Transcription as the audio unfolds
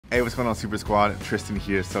Hey, what's going on, Super Squad? Tristan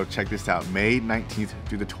here. So check this out. May 19th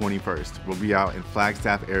through the 21st, we'll be out in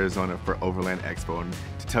Flagstaff, Arizona for Overland Expo. And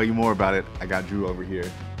to tell you more about it, I got Drew over here.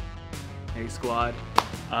 Hey squad.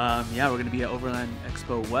 Yeah, we're going to be at Overland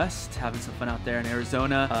Expo West, having some fun out there in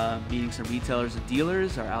Arizona, meeting some retailers and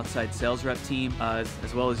dealers, our outside sales rep team,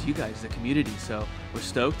 as well as you guys, the community. So we're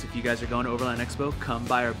stoked. If you guys are going to Overland Expo, come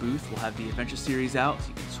by our booth. We'll have the Adventure Series out, so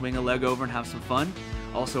you can swing a leg over and have some fun.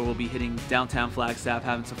 Also, we'll be hitting downtown Flagstaff,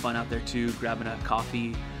 having some fun out there too, grabbing a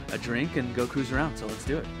coffee, a drink, and go cruise around. So let's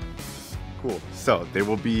do it. Cool. So there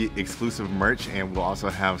will be exclusive merch, and we'll also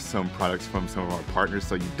have some products from some of our partners,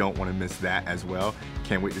 so you don't want to miss that as well.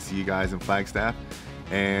 Can't wait to see you guys in Flagstaff.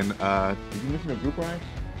 And did you mention a group ride?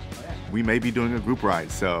 Oh, yeah. We may be doing a group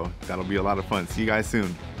ride, so that'll be a lot of fun. See you guys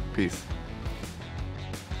soon. Peace.